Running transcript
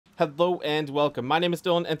Hello and welcome. My name is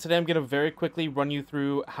Dylan, and today I'm going to very quickly run you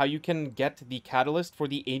through how you can get the catalyst for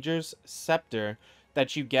the Agers Scepter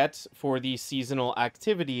that you get for the seasonal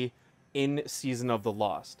activity in Season of the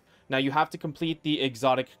Lost. Now, you have to complete the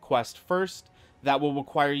exotic quest first. That will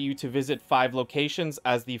require you to visit 5 locations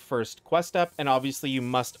as the first quest step, and obviously you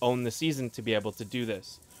must own the season to be able to do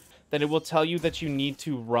this. Then it will tell you that you need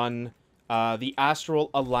to run the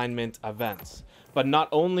astral alignment events. But not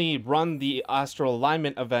only run the astral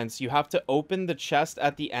alignment events, you have to open the chest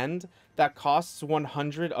at the end that costs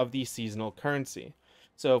 100 of the seasonal currency.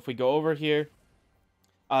 So if we go over here,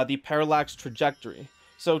 the parallax trajectory.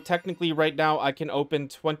 So technically right now I can open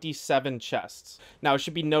 27 chests. Now it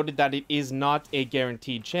should be noted that it is not a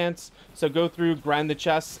guaranteed chance. So go through, grind the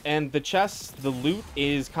chests, and the chests, the loot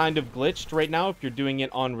is kind of glitched right now if you're doing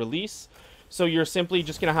it on release. So you're simply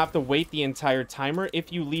just going to have to wait the entire timer.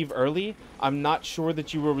 If you leave early, I'm not sure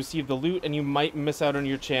that you will receive the loot, and you might miss out on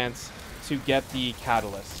your chance to get the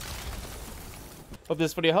catalyst. Hope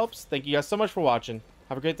this video helps. Thank you guys so much for watching.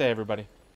 Have a great day, everybody.